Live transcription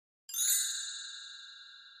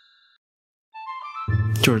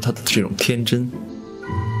就是他的这种天真。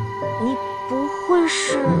你不会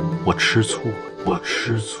是……我吃醋，我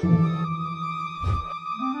吃醋，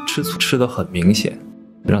吃醋吃得很明显，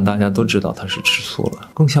让大家都知道他是吃醋了，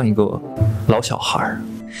更像一个老小孩。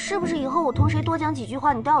是不是以后我同谁多讲几句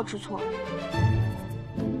话，你都要吃醋？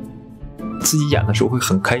自己演的时候会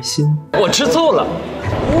很开心。我吃醋了。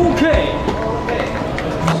OK。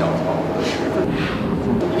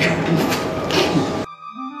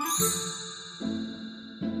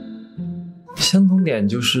相同点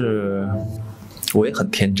就是我也很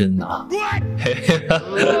天真呐。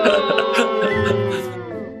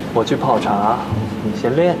我去泡茶，你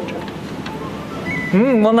先练着。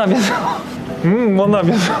往哪边走？往哪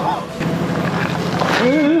边走？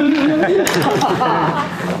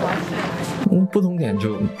不同点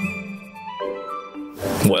就，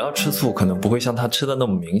我要吃醋可能不会像他吃的那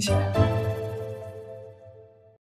么明显。